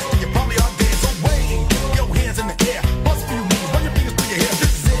groove the list, then you probably are dead. So wave your hands in the air. Bust a few moves. Run your fingers through your hair.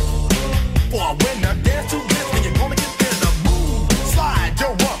 This is it. For a winner, dance to this, and you're gonna get there. The move. Slide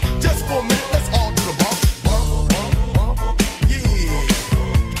your rump. Just for a minute, let's all do the bump.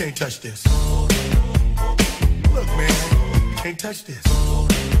 Can't touch this. Look, man, you can't touch this.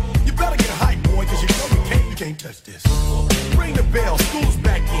 You better get hype, boy, cause you know you can't touch this. Ring the bell, school's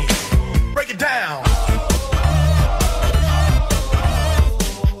back in. Break it down.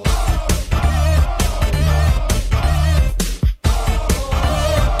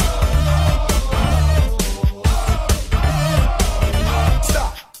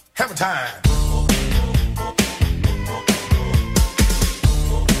 Stop. Hammer time.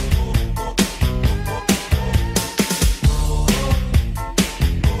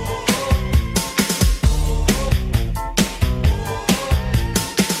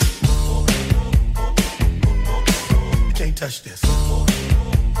 Touch this. You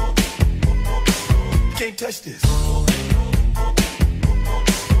can't touch this.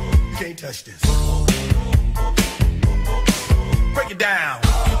 You can't touch this. Break it down.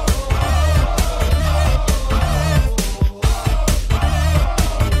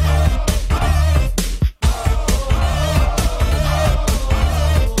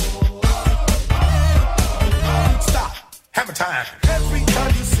 Stop. Hammer time. Every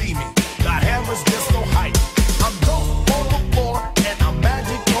time you see me, the hammer's just so hype. I'm dope on the floor and I'm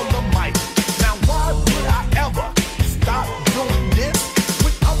magic on the mic. Now why would I ever stop doing this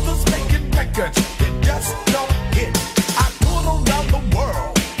with others making records that just don't hit? I toured around the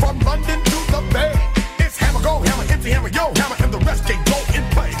world from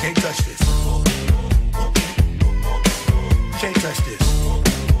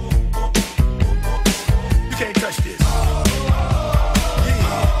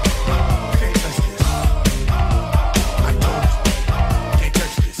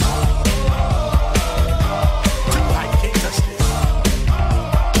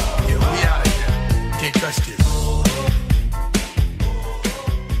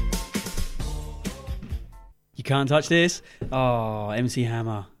You can't touch this. Oh, MC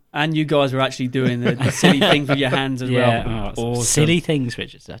Hammer. And you guys were actually doing the silly things with your hands as well. Awesome. Silly things,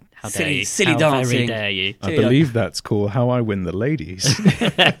 Richard. How dare you? Silly How dancing. Very dare you? I believe that's cool. How I Win the Ladies.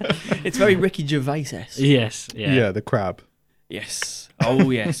 It's very Ricky Gervais-esque. Yes. Yeah. Yeah, the crab. Yes.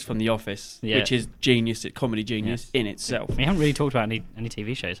 Oh, yes, from The Office, Yeah. which is genius, comedy genius in itself. We haven't really talked about any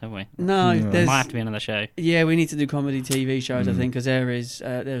TV shows, have we? No, There there's might have to be another show. Yeah, we need to do comedy TV shows, I think, because there's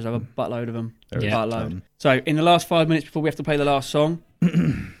a buttload of them. There is a Buttload. ton. So, in the last 5 minutes before we have to play the last song,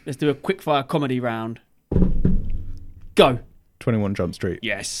 let's do a quickfire comedy round. Go. 21 Jump Street.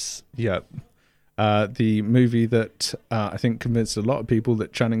 Yes. Yeah. The movie that I think convinced a lot of people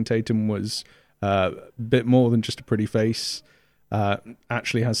that Channing Tatum was a bit more than just a pretty face.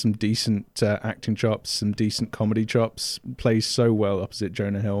 Actually has some decent acting chops, some decent comedy chops, plays so well opposite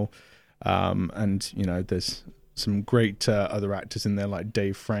Jonah Hill. And, you know, there's some great other actors in there like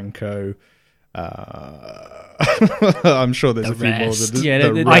Dave Franco. I'm sure there's The a few more. rest.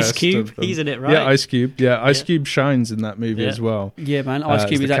 The Ice rest Cube, of them. he's in it, right? Yeah, Ice Cube. Yeah, Ice Cube shines in that movie as well. Yeah, man. Ice as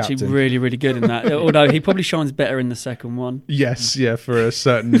Cube the is actually captain. really, really good in that. Although he probably shines better in the second one. Yes, yeah, for a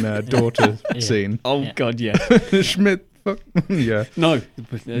certain daughter scene. Oh, God, yeah. Schmidt. Fuck. Yeah. No,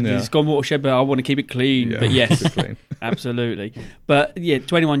 it's gone watershed, but I want to keep it clean. Yeah, but yes, keep it clean. Absolutely. But yeah,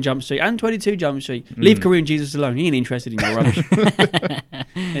 21 Jump Street and 22 Jump Street. Leave Korean Jesus alone. He ain't interested in your rubbish.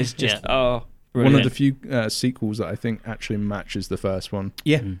 It's just, one brilliant. of the few sequels that I think actually matches the first one.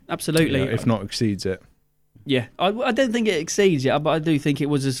 Yeah, absolutely. You know, if not exceeds it. Yeah, I don't think it exceeds it, but I do think it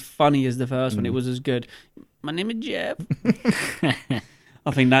was as funny as the first one. It was as good. My name is Jeff. I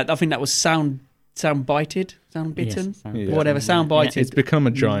think that was sound bitten, whatever, sound bited. It's become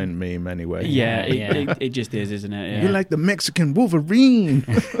a giant meme anyway. Yeah, it just is, isn't it? Yeah. You're like the Mexican Wolverine.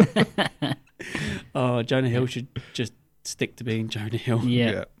 Oh, Jonah Hill should just stick to being Jonah Hill.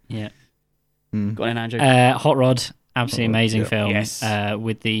 Yeah. Got an Andrew. Hot Rod, absolutely amazing film. Yes.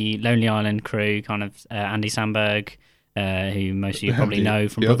 With the Lonely Island crew, kind of Andy Samberg, who most of you probably know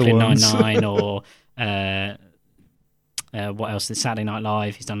from the other Brooklyn ones. Nine-Nine or what else? The Saturday Night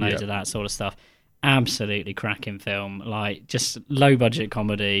Live. He's done loads of that sort of stuff. Absolutely cracking film, like just low budget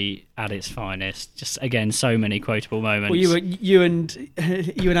comedy at its finest. Just again, so many quotable moments. Well, you and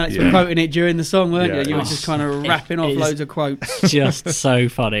Alex were quoting it during the song, weren't you? You were just kind of rapping off is loads of quotes. Just so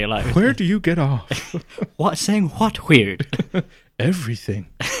funny. Like, Where do you get off? what saying? What weird? Everything.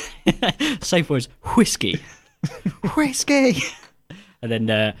 Safe words: whiskey, whiskey. And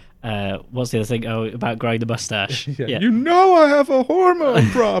then what's the other thing? Oh, about growing the mustache. Yeah. You know I have a hormone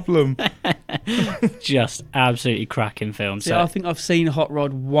problem. Just absolutely cracking film. See, I think I've seen Hot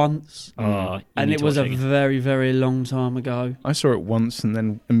Rod once, and it was a very, very long time ago. I saw it once and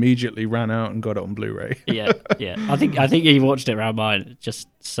then immediately ran out and got it on Blu-ray. yeah. I think you watched it around mine. Just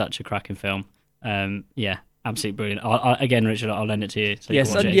such a cracking film. Absolutely brilliant. Again, Richard, I'll lend it to you. So you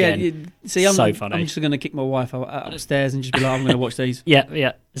can watch it again. See, I'm so funny. I'm just going to kick my wife out upstairs and just be like, I'm going to watch these.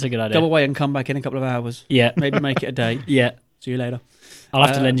 Yeah, it's a good idea. Go away and come back in a couple of hours. Yeah, maybe make it a day. Yeah. See you later. I'll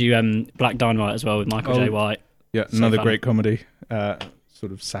have to lend you Black Dynamite as well with Michael J. White. Yeah, So another funny. great comedy,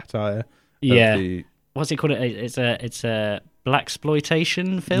 sort of satire. Yeah. What's it called? It's a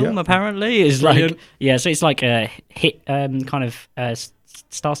blaxploitation film. Yeah. Apparently, it's Brilliant. like so it's like a hit kind of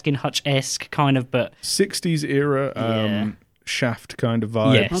Starsky and Hutch-esque kind of, but 60s era Shaft kind of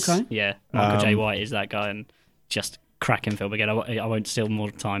vibe. yes, Okay. yeah. Michael J. White is that guy, and just cracking film again. I won't steal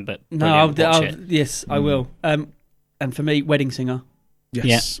more time, but No, brilliant. Watch it. yes, I will. And for me, Wedding Singer.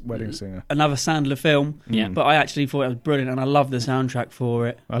 Yes, Wedding Singer. Another Sandler film, Yeah. but I actually thought it was brilliant, and I love the soundtrack for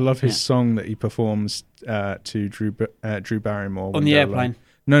it. I love his song that he performs to Drew Barrymore On when the they're airplane.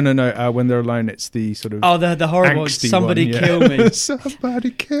 alone. No. When they're alone, it's the sort of The horrible angsty "Somebody one, yeah. Kill Me."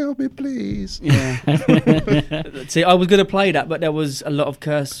 Somebody kill me, please. Yeah. See, I was going to play that, but there was a lot of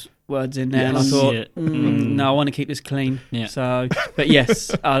curse words in there, and I Yes. thought, Yeah. no, I want to keep this clean. Yeah. So, but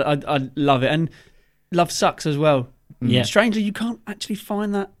yes, I love it, and Love Sucks as well. Yeah. Strangely, you can't actually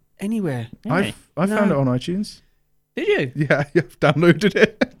find that anywhere. Really? I found No. it on iTunes. Did you? Yeah, I've downloaded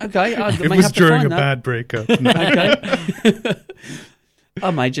it. Okay, I It may was have to during a find that. bad breakup. No. Okay. I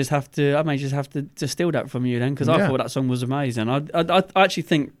may just have to steal that from you then, because I Yeah. thought that song was amazing. I actually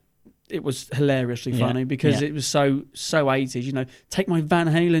think it was hilariously Yeah. funny because Yeah. it was so 80s. You know, take my Van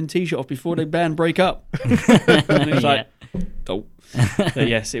Halen t-shirt off before the band break up. And it was like, oh. But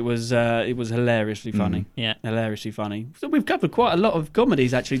yes, it was hilariously funny. Yeah. Hilariously funny. So we've covered quite a lot of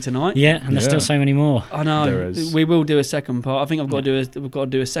comedies actually tonight. Yeah, and there's Yeah. still so many more. I know. There is. We will do a second part. I think we've got to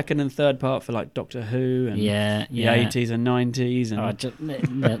do a second and third part for like Doctor Who and Yeah, the yeah. 80s and 90s and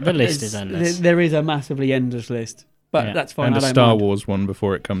The list is endless. There is a massively endless list. but that's fine. And I a don't Star mind. Wars one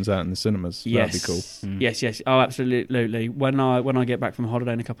before it comes out in the cinemas. Yes. That'd be cool. Yes. Oh, absolutely. When I get back from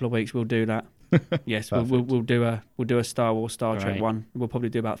holiday in a couple of weeks, we'll do that. Yes, we'll do a Star Wars, Star Trek Great. one. We'll probably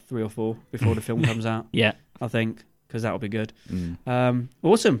do about 3 or 4 before the film comes out. Yeah. I think, because that'll be good.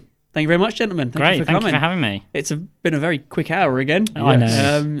 Awesome. Thank you very much, gentlemen. Thank you for coming. Thank you for having me. It's been a very quick hour again. I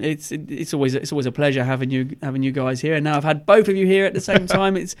know. It's always a pleasure having you guys here, and now I've had both of you here at the same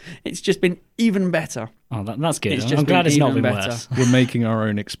time. It's just been even better. Oh, that's good. It's just I'm glad been it's not even been better. worse. We're making our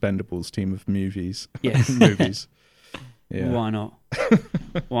own Expendables team of movies. Yes. Movies. Yeah. Why not?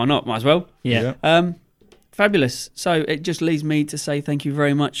 Why not? Might as well. Yeah. Fabulous. So it just leaves me to say thank you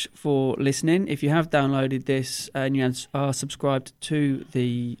very much for listening. If you have downloaded this and you are subscribed to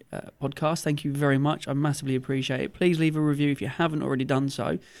the podcast, thank you very much. I massively appreciate it. Please leave a review if you haven't already done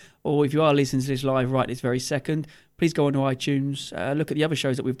so. Or if you are listening to this live right this very second, please go onto iTunes, look at the other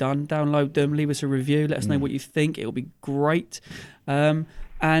shows that we've done, download them, leave us a review, let us know what you think. It'll be great.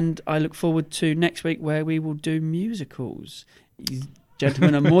 And I look forward to next week where we will do musicals. You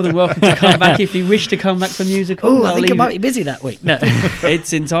gentlemen are more than welcome to come back if you wish to come back for musicals. Oh, I think I might be busy that week. No.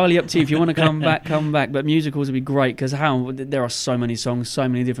 It's entirely up to you. If you want to come back, come back. But musicals would be great because there are so many songs, so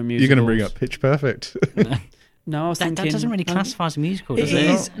many different musicals. You're going to bring up Pitch Perfect. No, I was thinking... That doesn't really classify as a musical, does It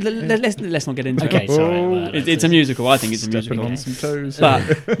it? is. Let's not get into it. Okay, sorry. Well, It's a musical. I think it's a musical. on some toes.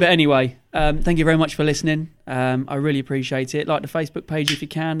 But anyway, thank you very much for listening. I really appreciate it. Like the Facebook page if you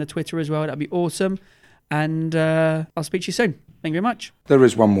can, the Twitter as well. That'd be awesome. And I'll speak to you soon. Thank you very much. There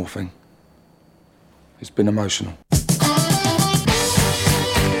is one more thing. It's been emotional.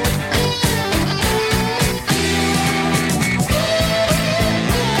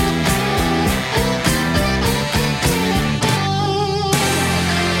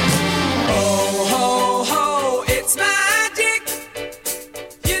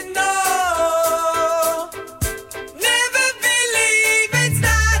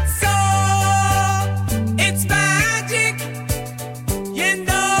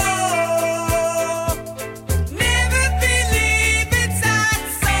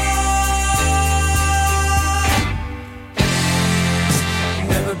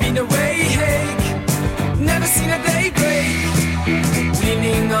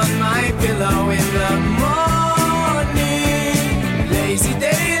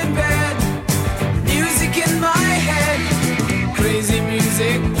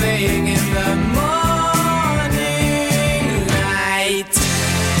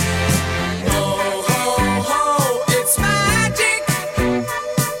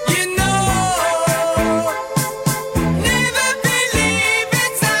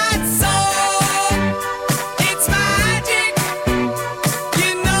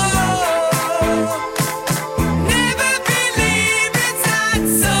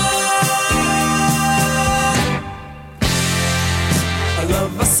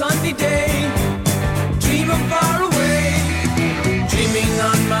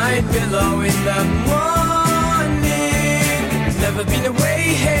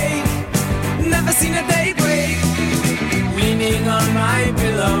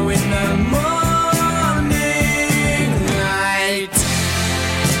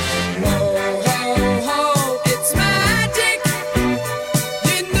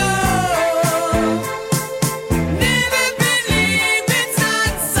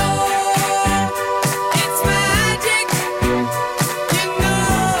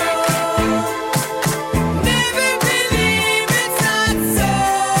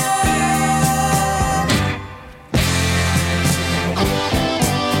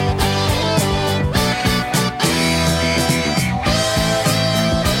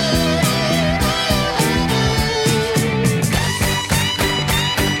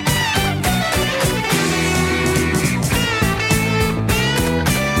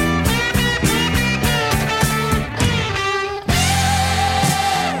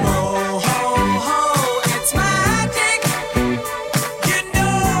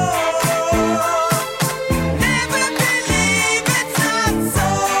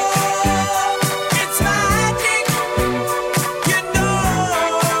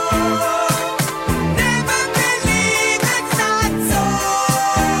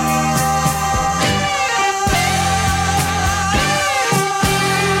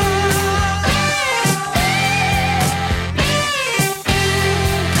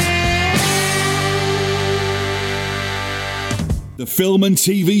 The Film and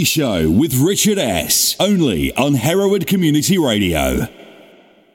TV Show with Richard S. Only on Hereward Community Radio.